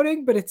pink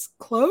clouding, but it's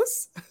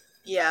close.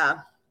 Yeah,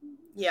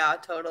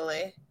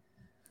 totally.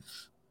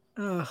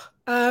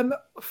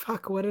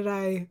 Fuck, what did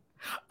I...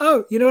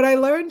 Oh, you know what I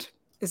learned?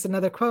 It's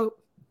another quote.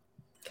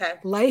 Okay.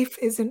 Life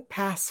isn't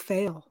pass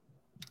fail.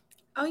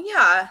 Oh,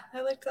 yeah.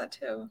 I liked that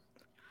too.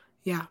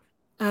 Yeah.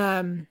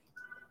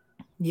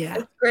 Yeah.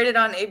 It's graded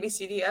on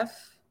ABCDF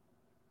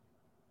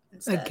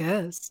instead. I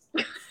guess.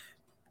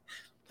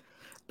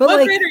 But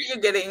what grade are you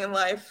getting in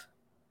life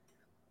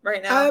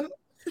right now?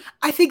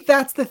 I think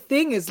that's the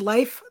thing, is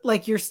life,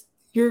 like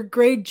your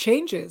grade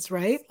changes,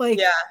 right? Like,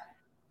 yeah.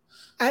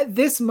 At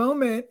this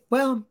moment,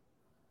 well,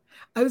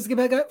 I was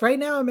gonna go, right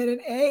now I'm at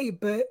an A,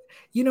 but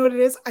you know what it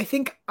is? I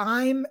think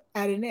I'm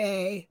at an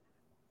A,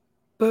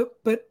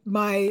 but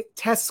my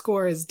test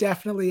score is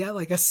definitely at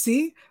like a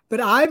C,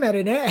 but I'm at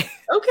an A.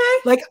 Okay.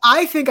 Like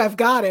I think I've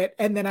got it,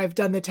 and then I've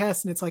done the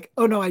test, and it's like,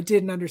 oh no, I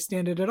didn't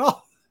understand it at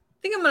all. I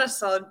think I'm on a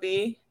solid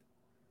B.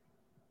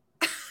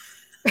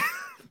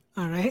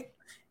 All right.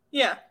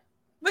 Yeah.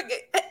 But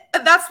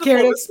that's the Care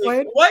to fullest thing.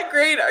 explain? What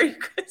grade are you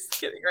guys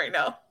getting right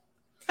now?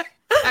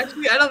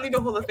 Actually, I don't need to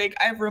hold a fake.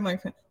 I have real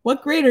mic.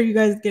 What grade are you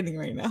guys getting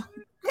right now?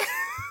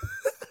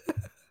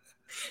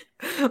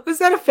 Was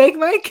that a fake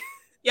mic?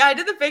 Yeah, I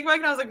did the fake mic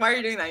and I was like, why are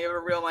you doing that? You have a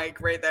real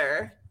mic right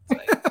there. So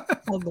I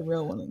hold the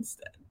real one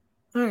instead.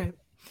 All right.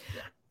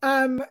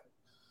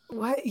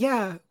 What?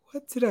 Yeah.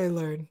 What did I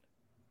learn?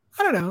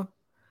 I don't know.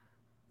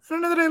 I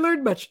don't know that I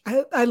learned much.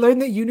 I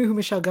learned that you knew who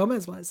Michelle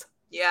Gomez was.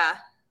 Yeah,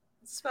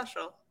 it's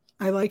special.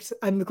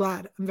 I'm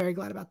glad. I'm very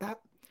glad about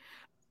that.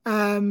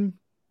 Um,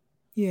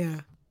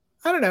 yeah.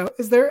 I don't know.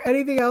 Is there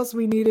anything else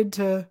we needed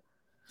to?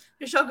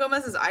 Michelle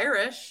Gomez is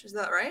Irish. Is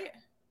that right?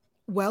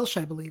 Welsh,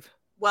 I believe.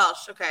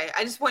 Welsh. Okay.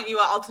 I just want you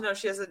all to know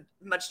she has a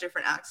much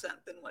different accent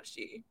than what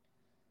she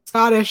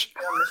Scottish.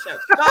 on the show.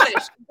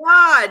 Scottish.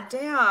 God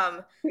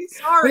damn.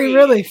 Sorry. We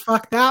really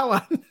fucked that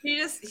one. She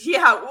just,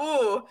 yeah,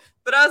 ooh.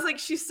 But I was like,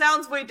 she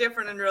sounds way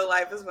different in real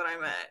life, is what I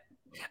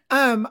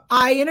meant.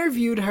 I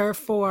interviewed her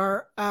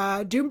for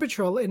Doom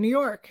Patrol in New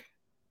York.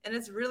 And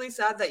it's really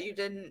sad that you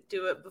didn't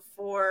do it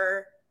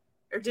before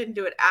or didn't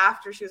do it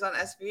after she was on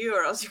SVU,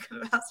 or else you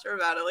could have asked her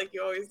about it like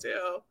you always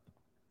do.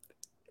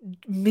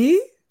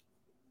 Me?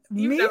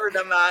 You've never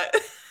done that.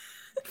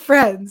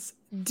 Friends,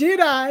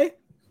 did I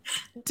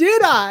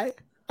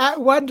at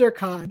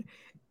WonderCon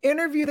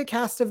interview the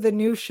cast of the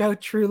new show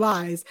True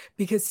Lies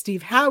because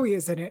Steve Howey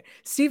is in it.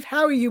 Steve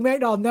Howey, you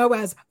might all know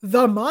as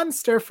the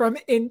monster from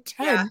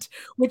Intent,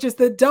 which is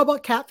the double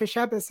catfish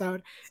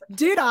episode.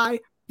 Did I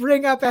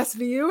bring up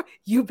SVU?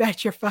 You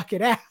bet your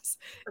fucking ass.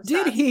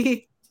 Did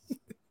he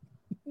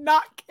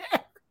not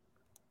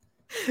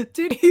care?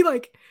 Did he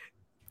like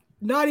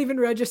not even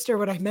register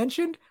what I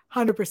mentioned?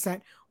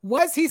 100%.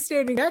 Was he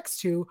standing next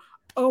to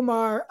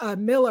Omar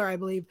Miller, I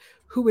believe,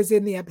 who was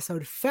in the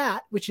episode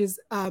Fat, which is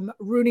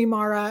Rooney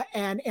Mara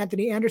and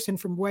Anthony Anderson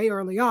from way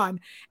early on?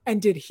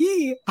 And did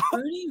he...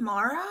 Rooney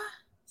Mara?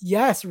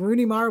 Yes,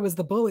 Rooney Mara was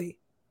the bully.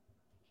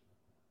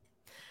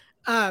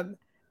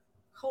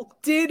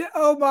 Did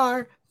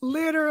Omar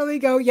literally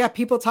go, yeah,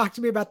 people talk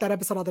to me about that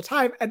episode all the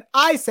time. And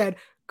I said,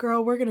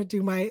 girl, you're going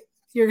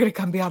to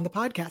come be on the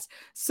podcast.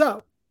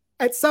 So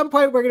at some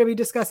point, we're going to be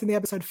discussing the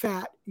episode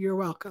Fat. You're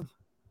welcome.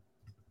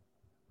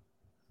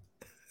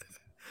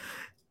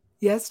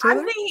 Yes,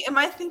 Taylor? Am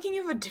I thinking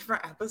of a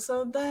different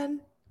episode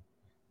then?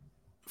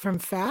 From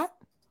Fat?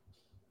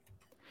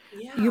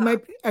 Yeah.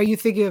 Are you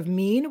thinking of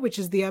Mean, which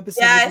is the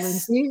episode with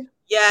Lindsay?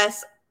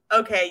 Yes.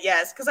 Okay,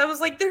 yes. Because I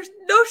was like,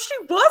 no, she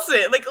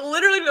wasn't. Like,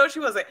 literally, no, she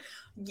wasn't.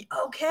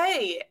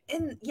 Okay.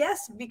 And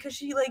yes, because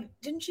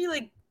didn't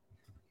she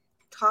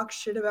talk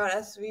shit about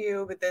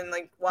SVU, but then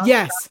walk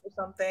back or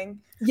something?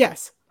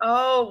 Yes.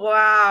 Oh,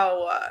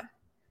 wow.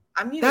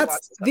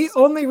 That's the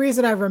only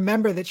reason I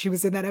remember that she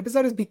was in that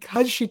episode is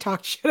because she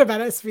talked shit about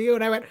SVU,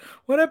 and I went,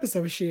 "What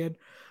episode was she in?"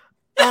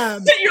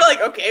 You're like,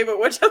 okay, but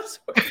which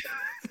episode?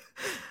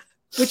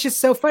 Which is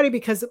so funny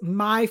because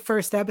my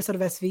first episode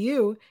of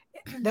SVU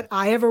that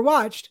I ever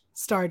watched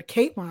starred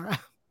Kate Mara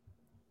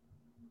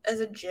as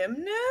a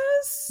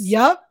gymnast.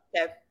 Yep.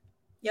 Okay.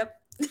 Yep.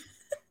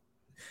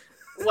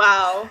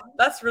 Wow,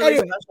 that's really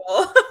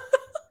special.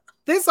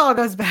 This all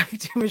goes back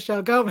to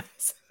Michelle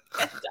Gomez.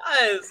 It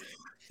does.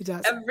 It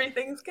does.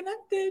 Everything's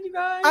connected, you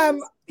guys.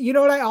 You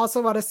know what I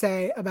also want to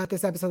say about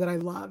this episode that I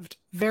loved?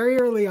 Very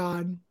early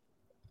on,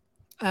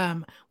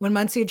 when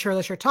Muncie and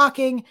Churlish are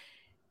talking,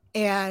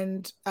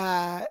 and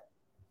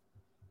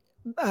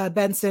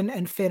Benson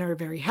and Finn are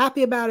very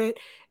happy about it.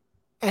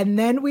 And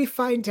then we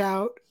find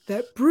out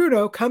that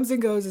Bruno comes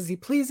and goes as he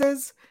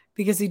pleases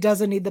because he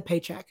doesn't need the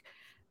paycheck.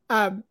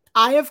 I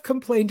have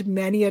complained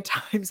many a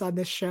times on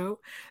this show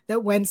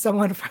that when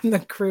someone from the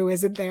crew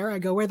isn't there, I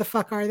go, where the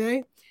fuck are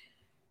they?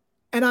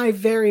 And I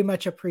very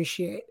much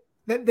appreciate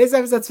that this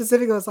episode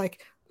specifically was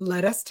like,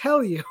 let us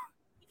tell you.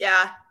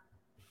 Yeah.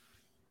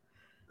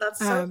 That's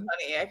so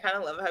funny. I kind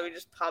of love how he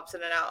just pops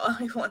in and out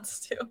when he wants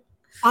to.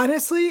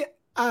 Honestly,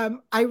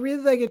 I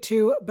really like it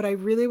too, but I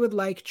really would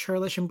like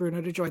Churlish and Bruno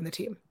to join the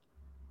team.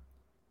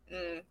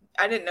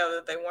 I didn't know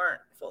that they weren't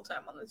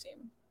full-time on the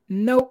team.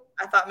 Nope.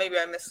 I thought maybe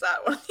I missed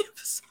that one of the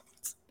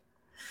episodes.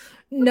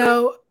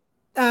 No.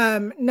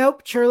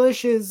 Nope.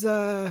 Churlish is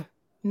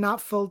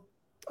not full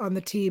on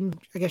the team.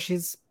 I guess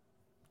she's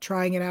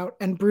trying it out.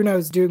 And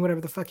Bruno's doing whatever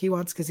the fuck he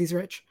wants because he's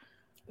rich.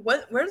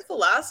 Where does the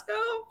last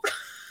go?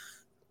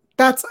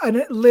 That's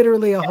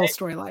literally a whole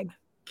storyline.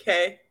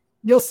 Okay.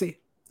 You'll see.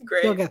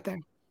 Great. You'll get there.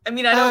 I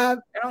mean, I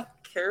don't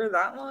care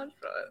that much,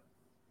 but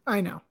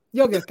I know.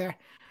 You'll get there.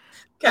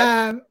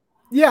 Okay.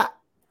 Yeah.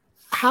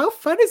 How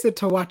fun is it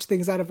to watch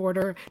things out of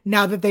order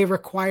now that they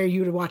require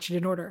you to watch it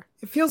in order?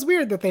 It feels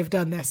weird that they've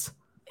done this.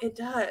 It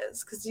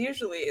does, because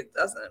usually it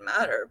doesn't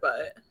matter,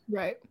 but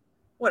right.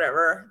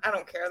 whatever. I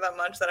don't care that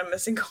much that I'm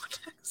missing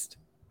context.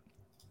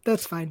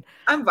 That's fine.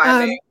 I'm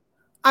vibing.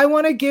 I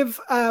want to give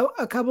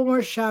a couple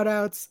more shout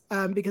outs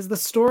because the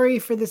story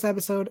for this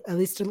episode, at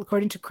least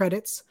according to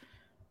credits,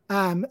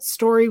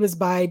 story was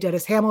by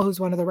Dennis Hamill, who's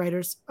one of the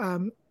writers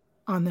on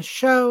the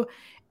show.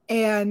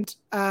 And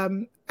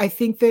I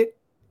think that,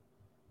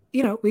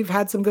 we've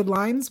had some good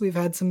lines. We've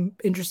had some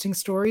interesting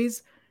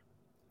stories.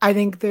 I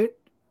think that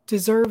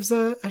deserves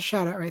a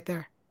shout out right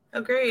there.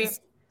 Agree.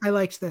 I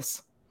liked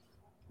this.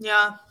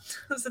 Yeah,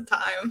 it was a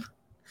time.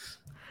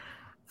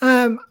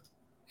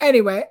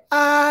 Anyway,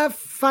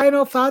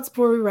 final thoughts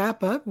before we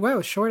wrap up.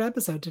 Wow, short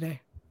episode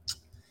today.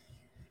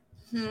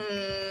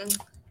 Michelle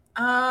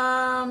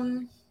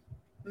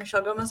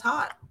Gomez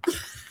hot.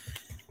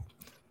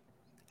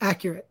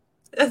 Accurate.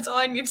 That's all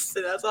I need to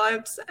say. That's all I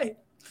have to say.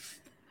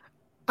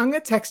 I'm going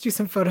to text you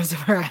some photos of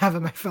her I have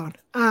on my phone.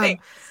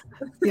 Thanks.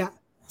 Yeah.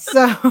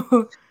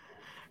 So,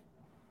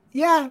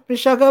 yeah,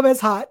 Michelle Gomez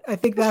hot. I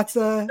think that's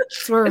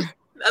sort of...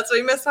 That's what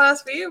you missed on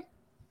SVU.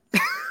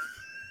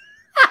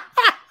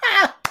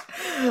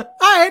 All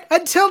right.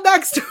 Until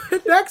next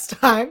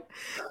time,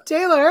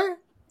 Taylor,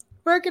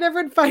 where can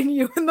everyone find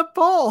you in the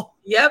poll?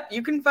 Yep,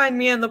 you can find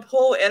me in the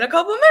poll in a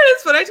couple of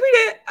minutes when I tweet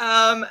it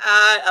at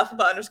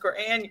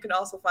alphabet_and. You can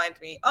also find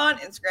me on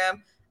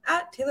Instagram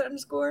at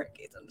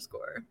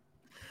Taylor_Gates_.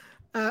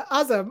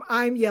 Awesome.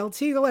 I'm Yell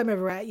Teagle. I'm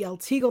ever at Yell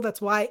Teagle. That's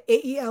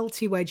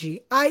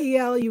YAELTYGIEL.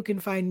 You can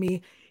find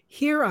me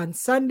here on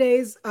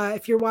Sundays.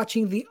 If you're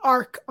watching The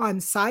Arc on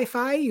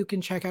Sci-Fi, you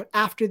can check out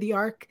After the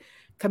Arc,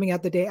 coming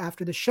out the day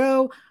after the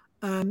show.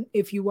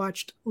 If you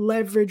watched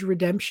Leverage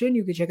Redemption,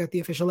 you can check out the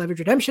official Leverage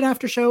Redemption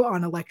after show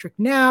on Electric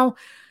Now.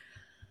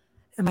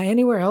 Am I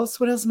anywhere else?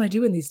 What else am I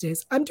doing these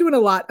days? I'm doing a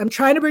lot. I'm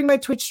trying to bring my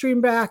Twitch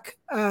stream back.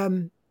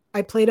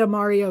 I played a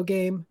Mario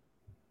game.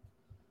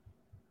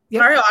 Yep.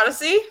 Mario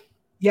Odyssey?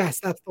 Yes,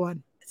 that's the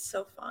one. It's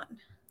so fun.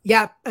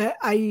 Yeah,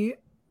 I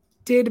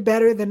did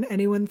better than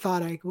anyone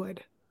thought I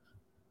would.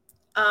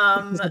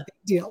 It was a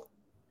big deal.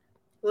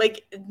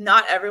 Like,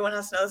 not everyone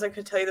has to know this. I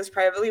could tell you this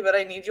privately, but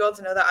I need you all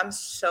to know that I'm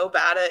so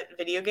bad at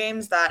video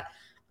games that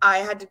I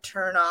had to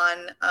turn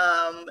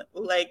on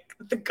like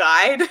the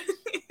guide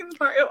in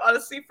Mario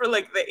Odyssey for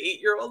like the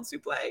 8-year-olds who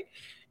play.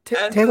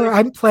 Taylor,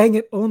 I'm playing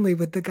it only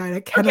with the guide.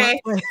 I cannot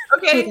play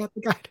without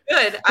the guide.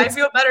 Good. I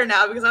feel better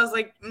now because I was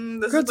like,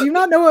 this girl, do you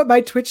not know what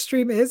my Twitch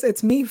stream is?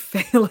 It's me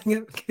failing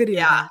at video.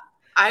 Yeah.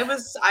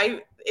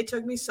 It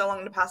took me so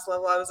long to pass the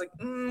level. I was like,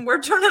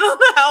 we're turning on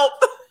the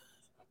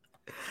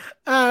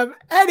help.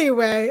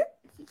 Anyway,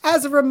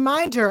 as a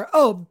reminder,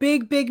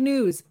 big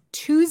news.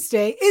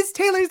 Tuesday is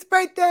Taylor's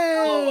birthday.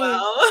 Oh,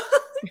 wow.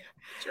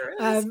 Sure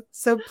is.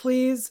 So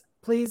please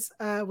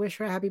wish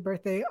her a happy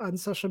birthday on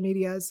social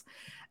medias.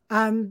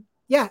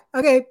 Yeah.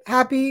 Okay.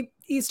 Happy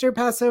Easter,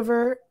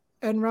 Passover,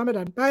 and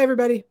Ramadan. Bye,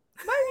 everybody.